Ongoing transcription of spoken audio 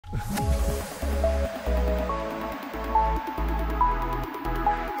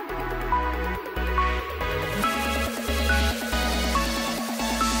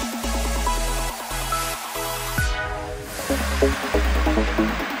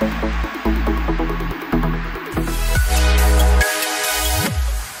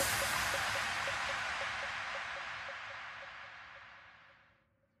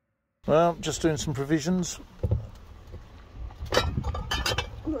Well, just doing some provisions.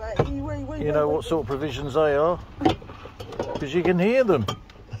 You know what sort of provisions they are, because you can hear them.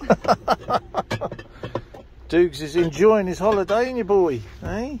 Dukes is enjoying his holiday, ain't you, boy?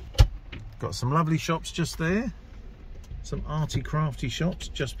 Eh? Got some lovely shops just there. Some arty crafty shops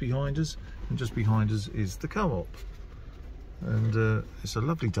just behind us, and just behind us is the co-op. And it's a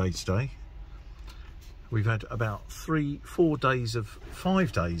lovely day today. We've had about 3-4 days of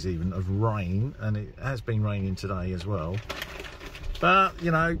 5 days even of rain, and it has been raining today as well. But you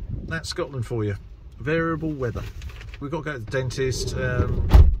know, that's Scotland for you. Variable weather. We've got to go to the dentist,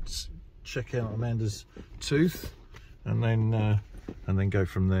 check out Amanda's tooth, and then go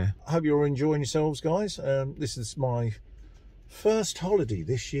from there. I hope you're enjoying yourselves, guys. This is my first holiday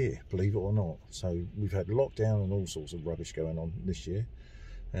this year, believe it or not. So we've had lockdown and all sorts of rubbish going on this year,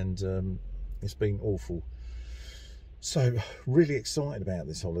 and it's been awful. So really excited about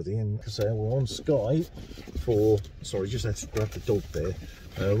this holiday, and so we're on Sky for, sorry, just had to grab the dog there.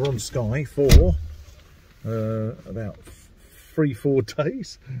 We're on Sky for about 3-4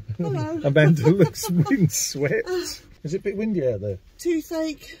 days. Hello. Amanda looks windswept. Is it a bit windy out there?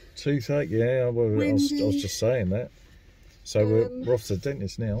 Toothache. Toothache, yeah. Well, I was just saying that. So we're off to the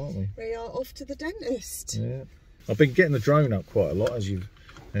dentist now, aren't we? We are off to the dentist. Yeah. I've been getting the drone up quite a lot, as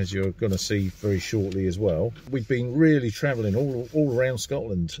you're going to see very shortly as well. We've been really travelling all around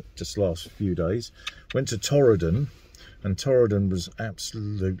Scotland just the last few days. Went to Torrential, and Torrential was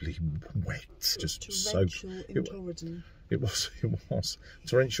absolutely wet, just soaked. It was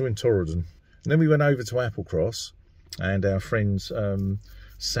torrential in Torrential. And then we went over to Applecross, and our friends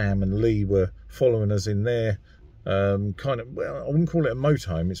Sam and Lee were following us in their kind of, well, I wouldn't call it a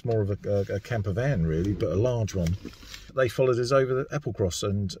motorhome, it's more of a camper van really, but a large one. They followed us over the Applecross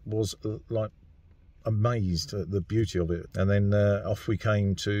and was like amazed at the beauty of it. And then off we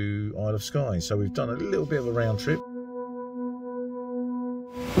came to Isle of Skye. So we've done a little bit of a round trip.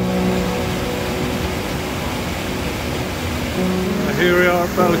 Here we are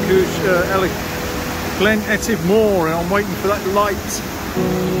at Glen Etive Moor, and I'm waiting for that light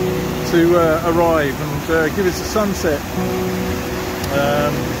to arrive and give us a sunset.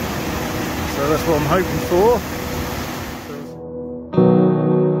 So that's what I'm hoping for.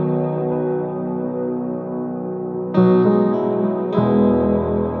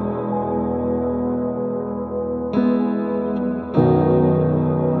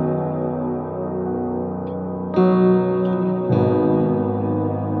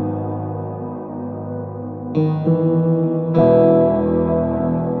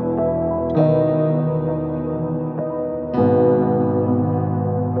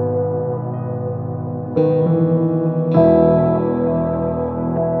 So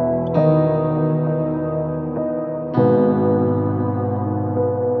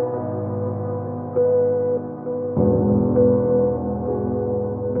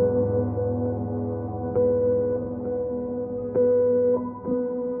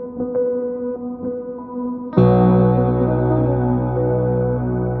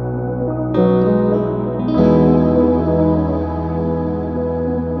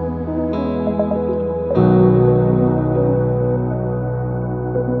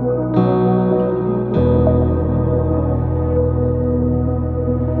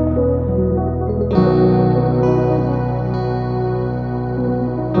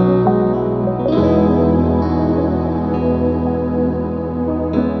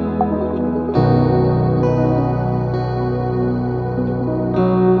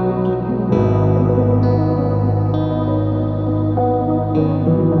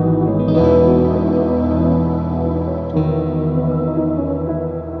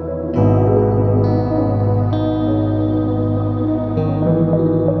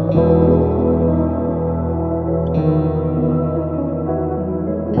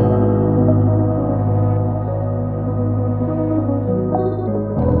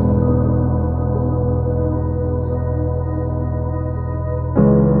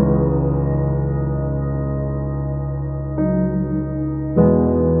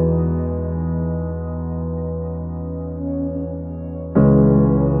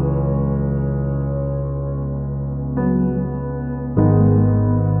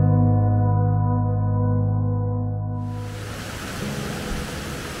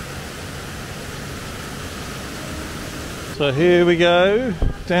So here we go,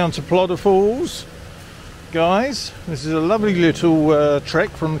 down to Plodder Falls. Guys, this is a lovely little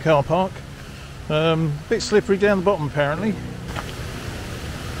trek from the car park. Bit slippery down the bottom apparently.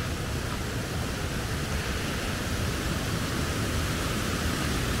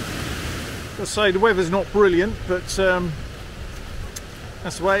 I'll say the weather's not brilliant, but that's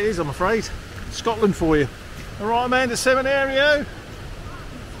the way it is, I'm afraid. Scotland for you. Alright, Amanda Seminario?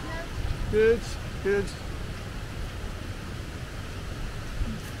 Good, good.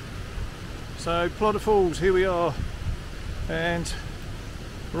 So, Plodder Falls, here we are. And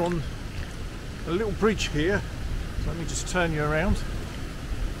we're on a little bridge here. So let me just turn you around.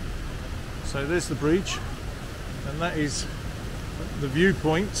 So there's the bridge. And that is the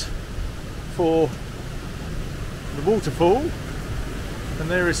viewpoint for the waterfall,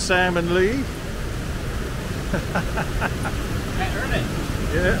 and there is Sam and Lee. Better, isn't it?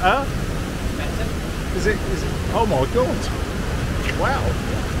 Yeah, Better. is it? Oh my god! Wow.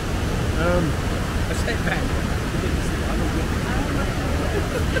 A step back.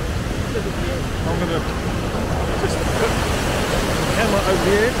 I'm gonna just put the camera over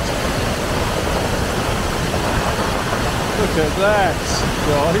here. Look at that,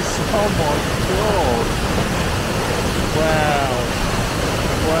 guys! Oh my god! Wow!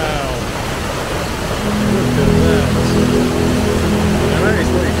 Wow! Look at that! Now that is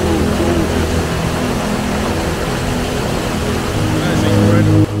what you call gorgeous. That's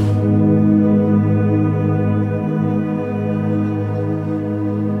incredible.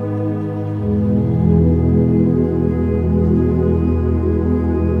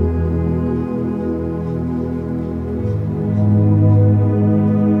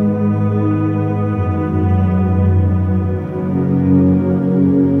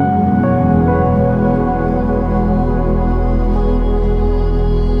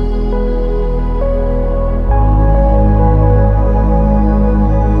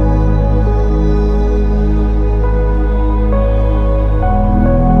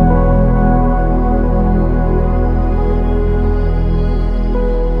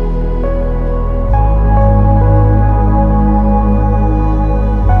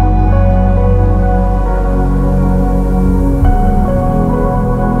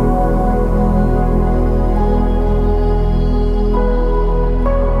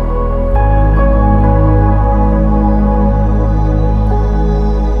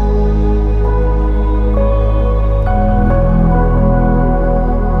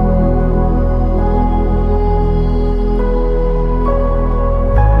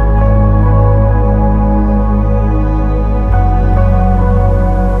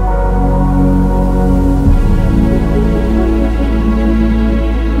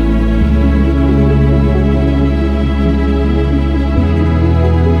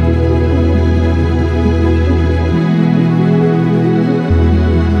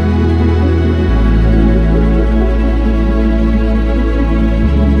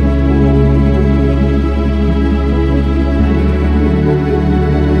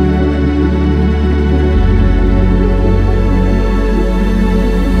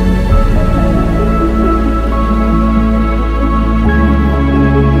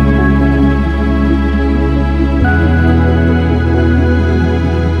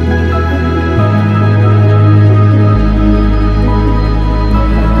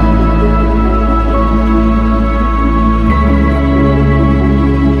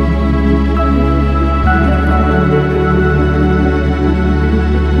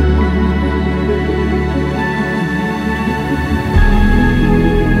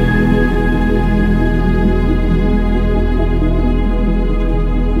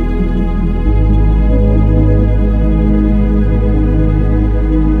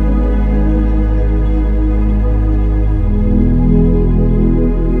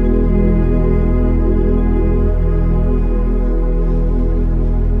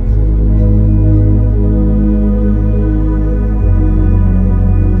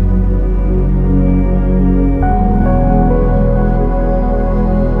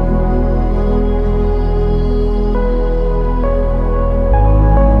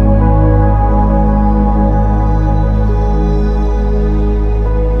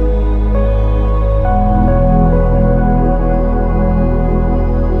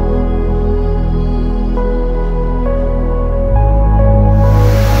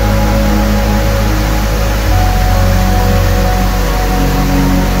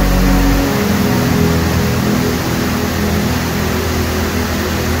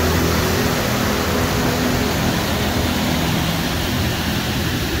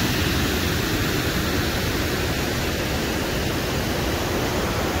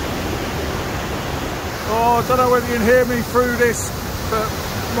 Oh, I don't know whether you can hear me through this, but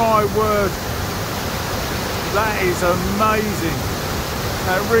my word, that is amazing.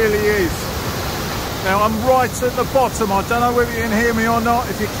 That really is. Now I'm right at the bottom. I don't know whether you can hear me or not.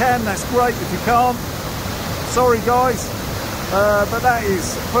 If you can, that's great. If you can't, sorry guys, but that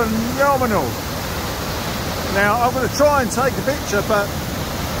is phenomenal. Now I'm going to try and take a picture, but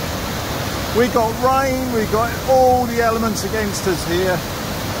we got rain, we got all the elements against us here,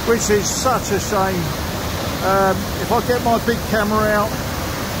 which is such a shame. If I get my big camera out,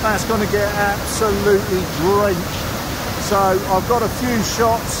 that's going to get absolutely drenched. So I've got a few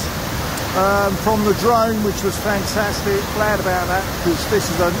shots from the drone, which was fantastic. Glad about that, because this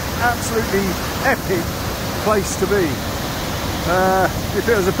is an absolutely epic place to be. If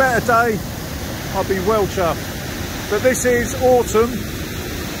it was a better day, I'd be well chuffed. But this is autumn,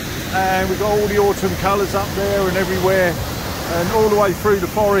 and we've got all the autumn colours up there and everywhere, and all the way through the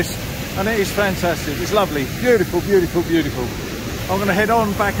forest, and it is fantastic. It's lovely, beautiful, beautiful, beautiful. I'm going to head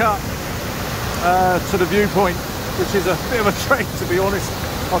on back up to the viewpoint, which is a bit of a trek, to be honest.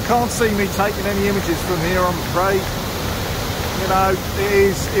 I can't see me taking any images from here, I'm afraid. You know,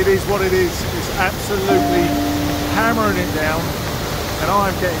 it is what it is. It's absolutely hammering it down, and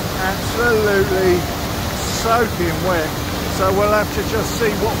I'm getting absolutely soaking wet. So we'll have to just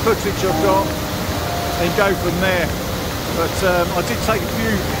see what footage I've got and go from there. But I did take a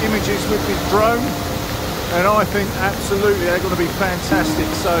few images with the drone, and I think absolutely they're going to be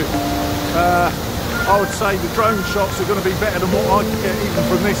fantastic. So I would say the drone shots are going to be better than what I can get even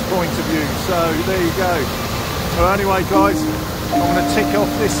from this point of view. So there you go. Well, anyway guys, I'm going to tick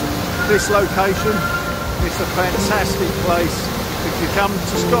off this location. It's a fantastic place. If you come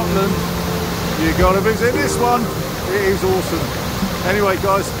to Scotland, you got to visit this one. It is awesome. Anyway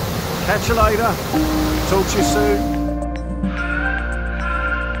guys, catch you later. Talk to you soon.